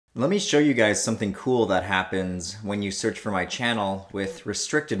Let me show you guys something cool that happens when you search for my channel with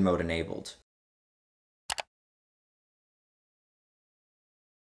restricted mode enabled.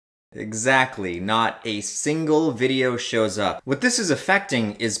 Exactly, not a single video shows up. What this is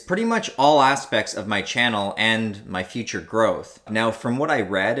affecting is pretty much all aspects of my channel and my future growth. Now, from what I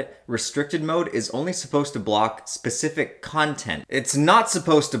read, restricted mode is only supposed to block specific content. It's not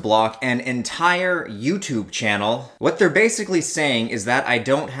supposed to block an entire YouTube channel. What they're basically saying is that I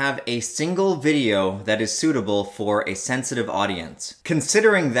don't have a single video that is suitable for a sensitive audience.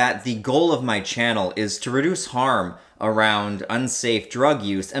 Considering that the goal of my channel is to reduce harm around unsafe drug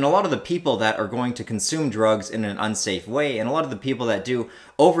use, and a lot of the people that are going to consume drugs in an unsafe way, and a lot of the people that do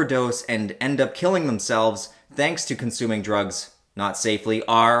overdose and end up killing themselves thanks to consuming drugs not safely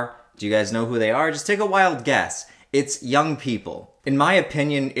are, do you guys know who they are? Just take a wild guess. It's young people. In my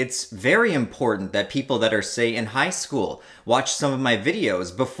opinion, it's very important that people that are, say, in high school watch some of my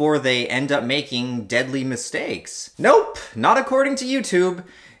videos before they end up making deadly mistakes. Nope, not according to YouTube.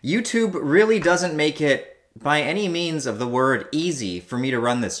 YouTube really doesn't make it by any means of the word easy for me to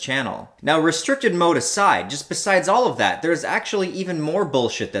run this channel. Now, restricted mode aside, just besides all of that, there's actually even more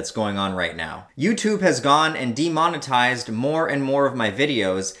bullshit that's going on right now. YouTube has gone and demonetized more and more of my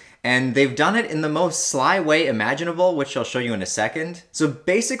videos, and they've done it in the most sly way imaginable, which I'll show you in a second. So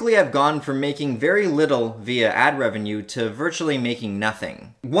basically, I've gone from making very little via ad revenue to virtually making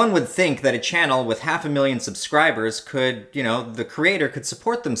nothing. One would think that a channel with 500,000 subscribers could, the creator could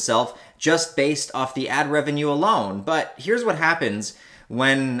support themselves just based off the ad revenue alone. But here's what happens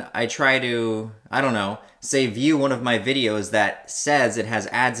when I try to, say view one of my videos that says it has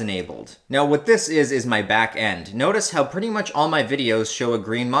ads enabled. Now what this is my back end. Notice how pretty much all my videos show a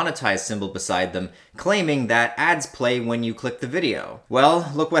green monetize symbol beside them, claiming that ads play when you click the video.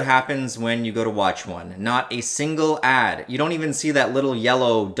 Well, look what happens when you go to watch one. Not a single ad. You don't even see that little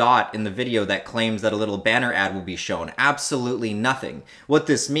yellow dot in the video that claims that a little banner ad will be shown. Absolutely nothing. What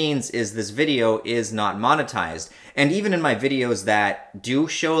this means is this video is not monetized. And even in my videos that do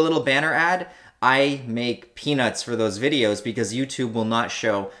show a little banner ad, I make peanuts for those videos because YouTube will not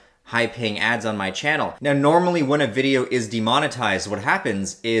show high-paying ads on my channel. Now, normally when a video is demonetized, what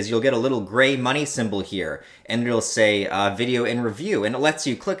happens is you'll get a little gray money symbol here, and it'll say video in review, and it lets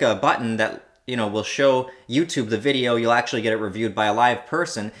you click a button that will show YouTube the video. You'll actually get it reviewed by a live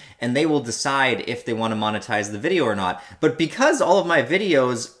person, and they will decide if they want to monetize the video or not. But because all of my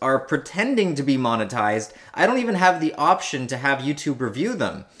videos are pretending to be monetized, I don't even have the option to have YouTube review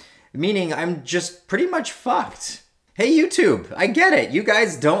them. Meaning I'm just pretty much fucked. Hey YouTube, I get it, you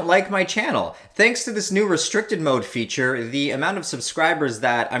guys don't like my channel. Thanks to this new restricted mode feature, the amount of subscribers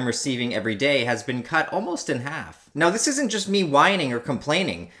that I'm receiving every day has been cut almost in half. Now this isn't just me whining or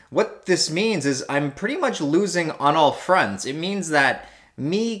complaining. What this means is I'm pretty much losing on all fronts. It means that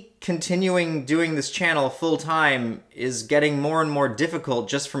me continuing doing this channel full time is getting more and more difficult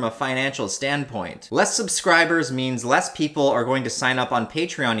just from a financial standpoint. Less subscribers means less people are going to sign up on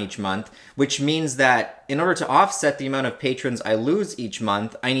Patreon each month, which means that in order to offset the amount of patrons I lose each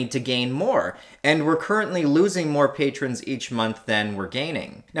month, I need to gain more. And we're currently losing more patrons each month than we're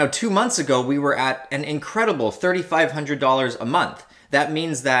gaining. Now, 2 months ago, we were at an incredible $3,500 a month. That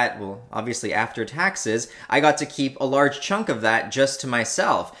means that, well, obviously after taxes, I got to keep a large chunk of that just to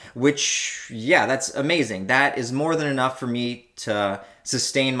myself, which, yeah, that's amazing. That is more than enough for me to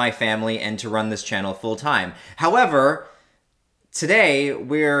sustain my family and to run this channel full time. However, today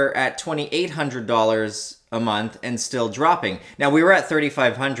we're at $2,800 a month and still dropping. Now, we were at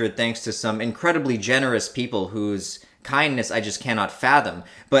 $3,500 thanks to some incredibly generous people whose kindness I just cannot fathom.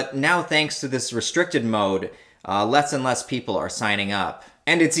 But now, thanks to this restricted mode, less and less people are signing up.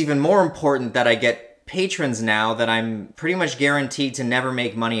 And it's even more important that I get patrons now that I'm pretty much guaranteed to never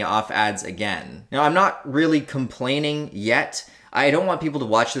make money off ads again. Now, I'm not really complaining yet. I don't want people to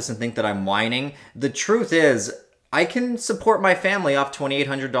watch this and think that I'm whining. The truth is, I can support my family off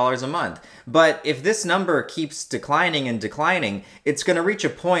 $2,800 a month. But if this number keeps declining and declining, it's going to reach a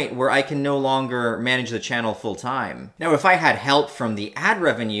point where I can no longer manage the channel full time. Now, if I had help from the ad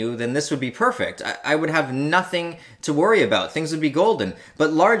revenue, then this would be perfect. I would have nothing to worry about. Things would be golden.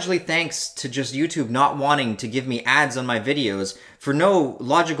 But largely thanks to just YouTube not wanting to give me ads on my videos for no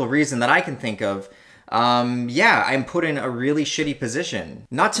logical reason that I can think of, yeah, I'm put in a really shitty position.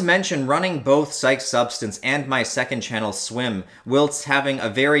 Not to mention running both Psych Substance and my second channel, Swim, whilst having a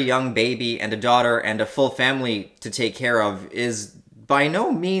very young baby and a daughter and a full family to take care of is by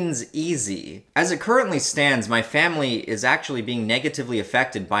no means easy. As it currently stands, my family is actually being negatively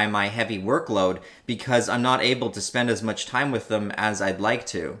affected by my heavy workload because I'm not able to spend as much time with them as I'd like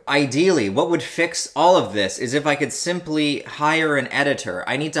to. Ideally, what would fix all of this is if I could simply hire an editor.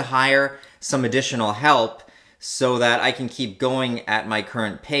 I need to hire some additional help so that I can keep going at my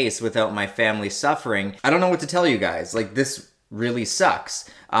current pace without my family suffering. I don't know what to tell you guys. Like, this really sucks.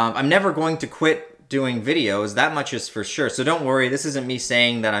 I'm never going to quit doing videos, that much is for sure. So don't worry, this isn't me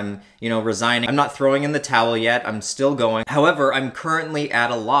saying that I'm, resigning. I'm not throwing in the towel yet, I'm still going. However, I'm currently at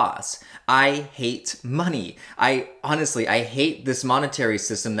a loss. I hate money. Honestly, I hate this monetary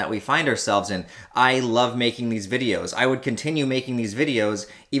system that we find ourselves in. I love making these videos. I would continue making these videos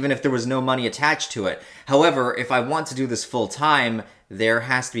even if there was no money attached to it. However, if I want to do this full time, there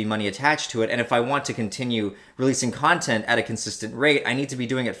has to be money attached to it. And if I want to continue releasing content at a consistent rate, I need to be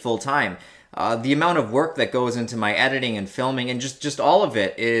doing it full time. The amount of work that goes into my editing and filming and just all of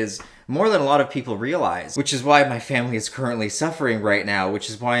it is more than a lot of people realize, which is why my family is currently suffering right now, which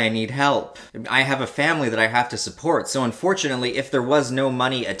is why I need help. I have a family that I have to support, so unfortunately, if there was no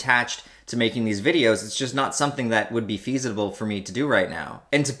money attached to making these videos, it's just not something that would be feasible for me to do right now.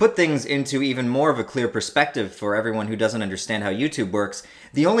 And to put things into even more of a clear perspective for everyone who doesn't understand how YouTube works,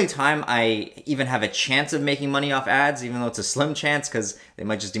 the only time I even have a chance of making money off ads, even though it's a slim chance because they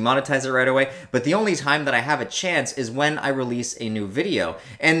might just demonetize it right away, but the only time that I have a chance is when I release a new video.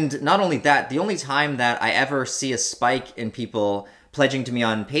 And not only that, the only time that I ever see a spike in people pledging to me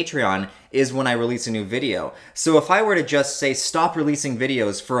on Patreon is when I release a new video. So if I were to just say stop releasing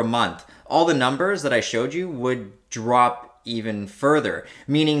videos for a month, all the numbers that I showed you would drop even further,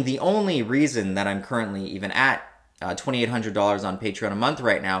 meaning the only reason that I'm currently even at $2,800 on Patreon a month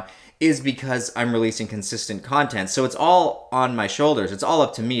right now is because I'm releasing consistent content. So it's all on my shoulders. It's all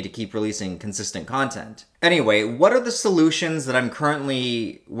up to me to keep releasing consistent content. Anyway, what are the solutions that I'm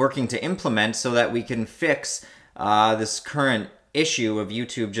currently working to implement so that we can fix this current issue of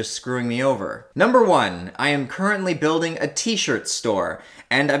YouTube just screwing me over? Number one, I am currently building a t-shirt store,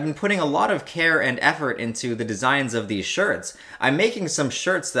 and I've been putting a lot of care and effort into the designs of these shirts. I'm making some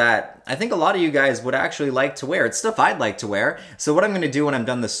shirts that I think a lot of you guys would actually like to wear. It's stuff I'd like to wear. So what I'm going to do when I'm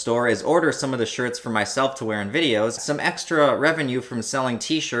done the store is order some of the shirts for myself to wear in videos. Some extra revenue from selling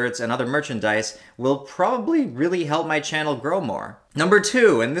t-shirts and other merchandise will probably really help my channel grow more. Number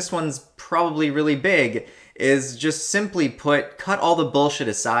two, and this one's probably really big, is just simply put, cut all the bullshit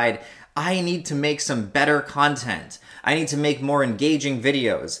aside. I need to make some better content. I need to make more engaging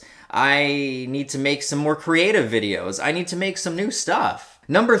videos. I need to make some more creative videos. I need to make some new stuff.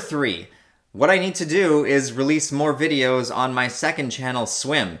 Number three, what I need to do is release more videos on my second channel,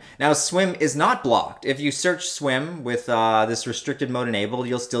 Swim. Now, Swim is not blocked. If you search Swim with this restricted mode enabled,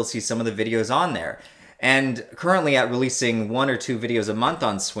 you'll still see some of the videos on there. And currently at releasing 1 or 2 videos a month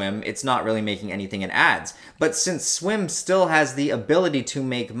on Swim, it's not really making anything in ads. But since Swim still has the ability to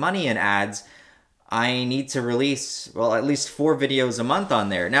make money in ads, I need to release, well, at least 4 videos a month on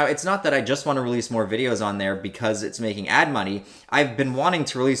there. Now, it's not that I just want to release more videos on there because it's making ad money. I've been wanting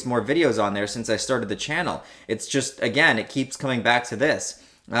to release more videos on there since I started the channel. It's just, again, it keeps coming back to this.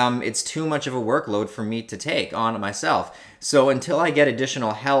 It's too much of a workload for me to take on myself. So until I get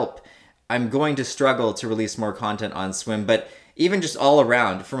additional help, I'm going to struggle to release more content on Swim, but even just all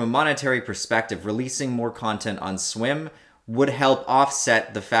around, from a monetary perspective, releasing more content on Swim would help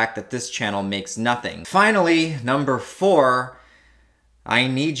offset the fact that this channel makes nothing. Finally, number 4, I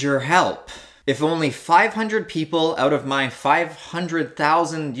need your help. If only 500 people out of my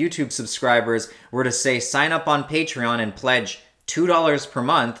 500,000 YouTube subscribers were to say sign up on Patreon and pledge $2 per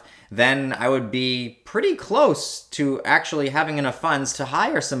month, then I would be pretty close to actually having enough funds to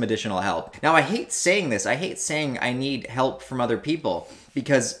hire some additional help. Now, I hate saying this. I hate saying I need help from other people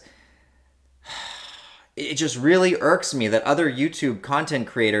because it just really irks me that other YouTube content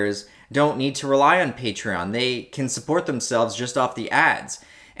creators don't need to rely on Patreon. They can support themselves just off the ads.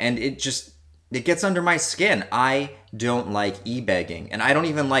 And it gets under my skin. I don't like e-begging, and I don't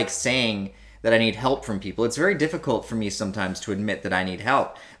even like saying that I need help from people. It's very difficult for me sometimes to admit that I need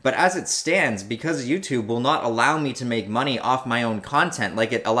help. But as it stands, because YouTube will not allow me to make money off my own content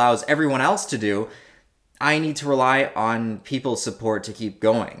like it allows everyone else to do, I need to rely on people's support to keep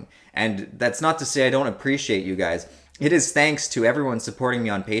going. And that's not to say I don't appreciate you guys. It is thanks to everyone supporting me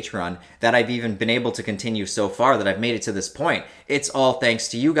on Patreon that I've even been able to continue so far, that I've made it to this point. It's all thanks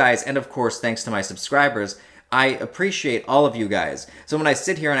to you guys, and of course thanks to my subscribers. I appreciate all of you guys. So when I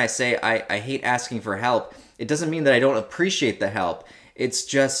sit here and I say I hate asking for help, it doesn't mean that I don't appreciate the help. It's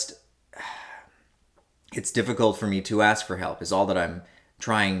just, it's difficult for me to ask for help is all that I'm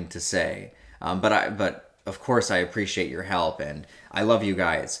trying to say. But of course I appreciate your help and I love you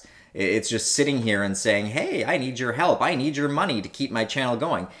guys. It's just sitting here and saying, hey, I need your help. I need your money to keep my channel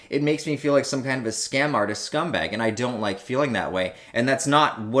going. It makes me feel like some kind of a scam artist scumbag, and I don't like feeling that way. And that's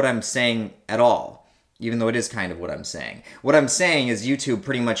not what I'm saying at all, even though it is kind of what I'm saying. What I'm saying is YouTube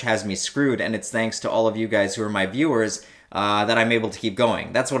pretty much has me screwed, and it's thanks to all of you guys who are my viewers that I'm able to keep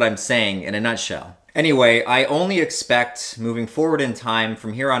going. That's what I'm saying in a nutshell. Anyway, I only expect moving forward in time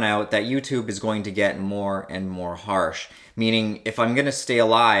from here on out that YouTube is going to get more and more harsh. Meaning, if I'm going to stay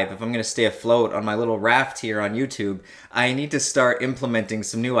alive, if I'm going to stay afloat on my little raft here on YouTube, I need to start implementing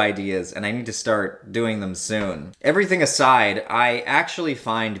some new ideas, and I need to start doing them soon. Everything aside, I actually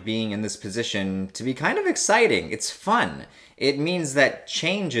find being in this position to be kind of exciting. It's fun. It means that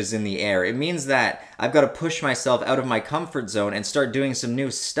change is in the air. It means that I've got to push myself out of my comfort zone and start doing some new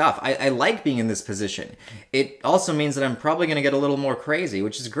stuff. I like being in this position. It also means that I'm probably going to get a little more crazy,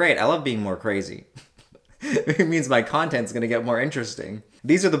 which is great. I love being more crazy. It means my content's going to get more interesting.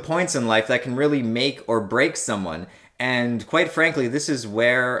 These are the points in life that can really make or break someone, and quite frankly, this is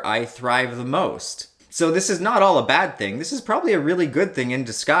where I thrive the most. So this is not all a bad thing. This is probably a really good thing in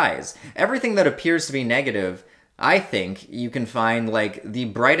disguise. Everything that appears to be negative, I think you can find like the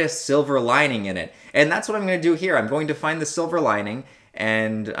brightest silver lining in it. And that's what I'm going to do here. I'm going to find the silver lining,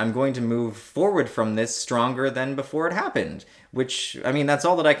 and I'm going to move forward from this stronger than before it happened. Which, I mean, that's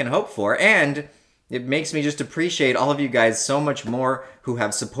all that I can hope for. And it makes me just appreciate all of you guys so much more who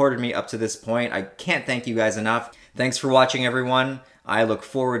have supported me up to this point. I can't thank you guys enough. Thanks for watching, everyone. I look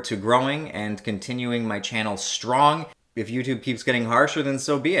forward to growing and continuing my channel strong. If YouTube keeps getting harsher, then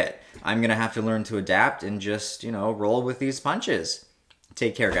so be it. I'm gonna have to learn to adapt and just, roll with these punches.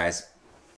 Take care, guys.